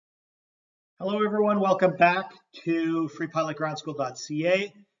Hello everyone, welcome back to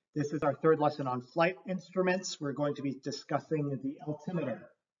freepilotgroundschool.ca. This is our third lesson on flight instruments. We're going to be discussing the altimeter.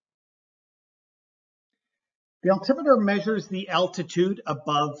 The altimeter measures the altitude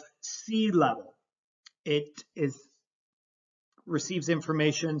above sea level. It receives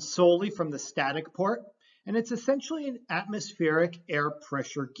information solely from the static port, and it's essentially an atmospheric air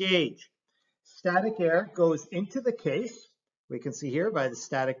pressure gauge. Static air goes into the case, we can see here by the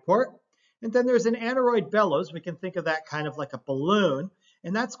static port. And then there's an aneroid bellows. We can think of that kind of like a balloon,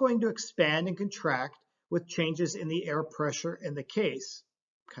 and that's going to expand and contract with changes in the air pressure in the case,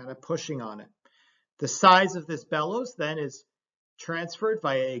 kind of pushing on it. The size of this bellows then is transferred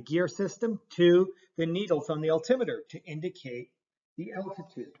via a gear system to the needles on the altimeter to indicate the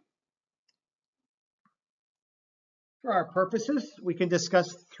altitude. For our purposes, we can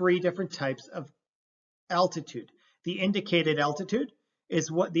discuss three different types of altitude. The indicated altitude is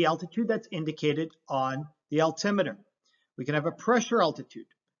what the altitude that's indicated on the altimeter. We can have a pressure altitude.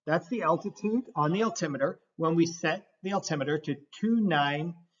 That's the altitude on the altimeter when we set the altimeter to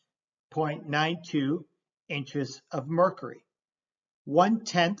 29.92 inches of mercury.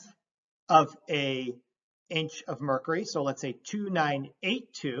 1/10 of an inch of mercury, so let's say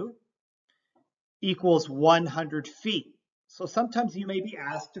 2982, equals 100 feet. So sometimes you may be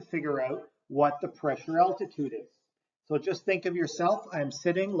asked to figure out what the pressure altitude is. So just think of yourself, I'm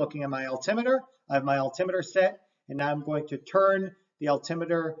sitting looking at my altimeter, I have my altimeter set, and now I'm going to turn the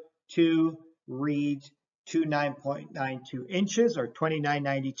altimeter to read 29.92 inches or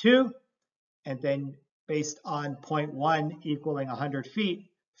 2992, and then based on 0.1 equaling 100 feet,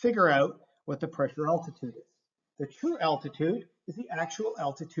 figure out what the pressure altitude is. The true altitude is the actual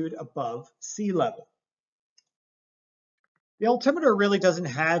altitude above sea level. The altimeter really doesn't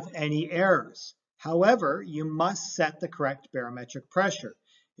have any errors. However, you must set the correct barometric pressure.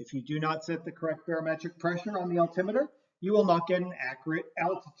 If you do not set the correct barometric pressure on the altimeter, you will not get an accurate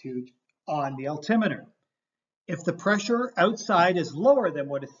altitude on the altimeter. If the pressure outside is lower than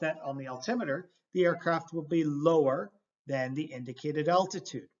what is set on the altimeter, the aircraft will be lower than the indicated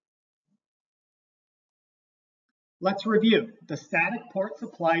altitude. Let's review. The static port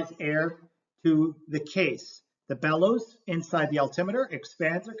supplies air to the case. The bellows inside the altimeter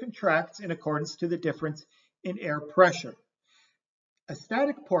expands or contracts in accordance to the difference in air pressure. A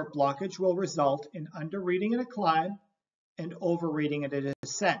static port blockage will result in underreading in a climb and overreading in a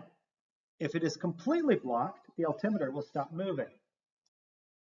descent. If it is completely blocked, the altimeter will stop moving.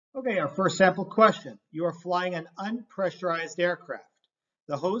 Okay, our first sample question. You are flying an unpressurized aircraft.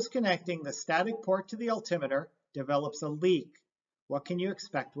 The hose connecting the static port to the altimeter develops a leak. What can you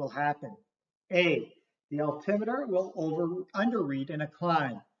expect will happen? A. The altimeter will underread in a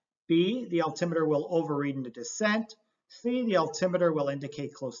climb. B, the altimeter will overread in a descent. C, the altimeter will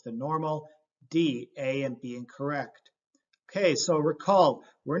indicate close to normal. D, A and B incorrect. Okay, so recall,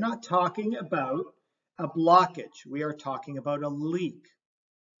 we're not talking about a blockage. We are talking about a leak.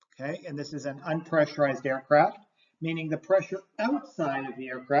 Okay, and this is an unpressurized aircraft, meaning the pressure outside of the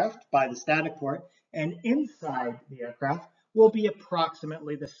aircraft by the static port and inside the aircraft will be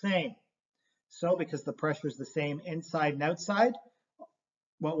approximately the same. So because the pressure is the same inside and outside,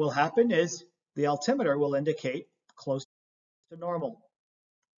 what will happen is the altimeter will indicate close to normal.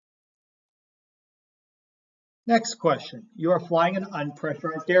 Next question. You are flying an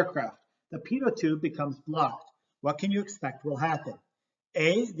unpressurized aircraft. The pitot tube becomes blocked. What can you expect will happen?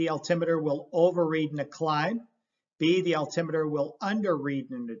 A, the altimeter will overread in a climb. B, the altimeter will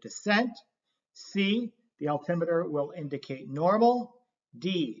underread in a descent. C, the altimeter will indicate normal.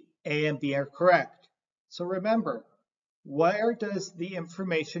 D, A and B are correct. So remember, where does the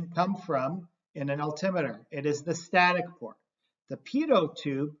information come from in an altimeter? It is the static port. The pitot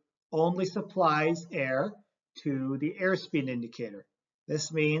tube only supplies air to the airspeed indicator.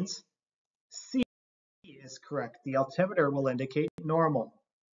 This means C is correct. The altimeter will indicate normal.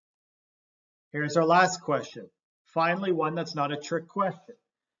 Here's our last question. Finally, one that's not a trick question.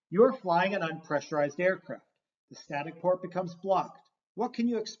 You are flying an unpressurized aircraft. The static port becomes blocked. What can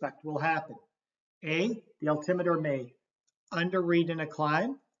you expect will happen? A, the altimeter may underread in a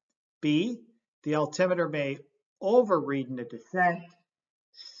climb. B, the altimeter may overread in a descent.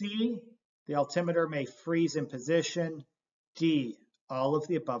 C, the altimeter may freeze in position. D, all of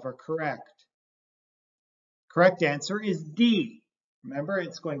the above are correct. Correct answer is D. Remember,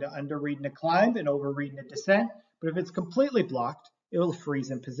 it's going to underread in a climb and overread in a descent, but if it's completely blocked, it will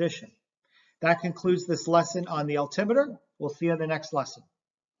freeze in position. That concludes this lesson on the altimeter. We'll see you in the next lesson.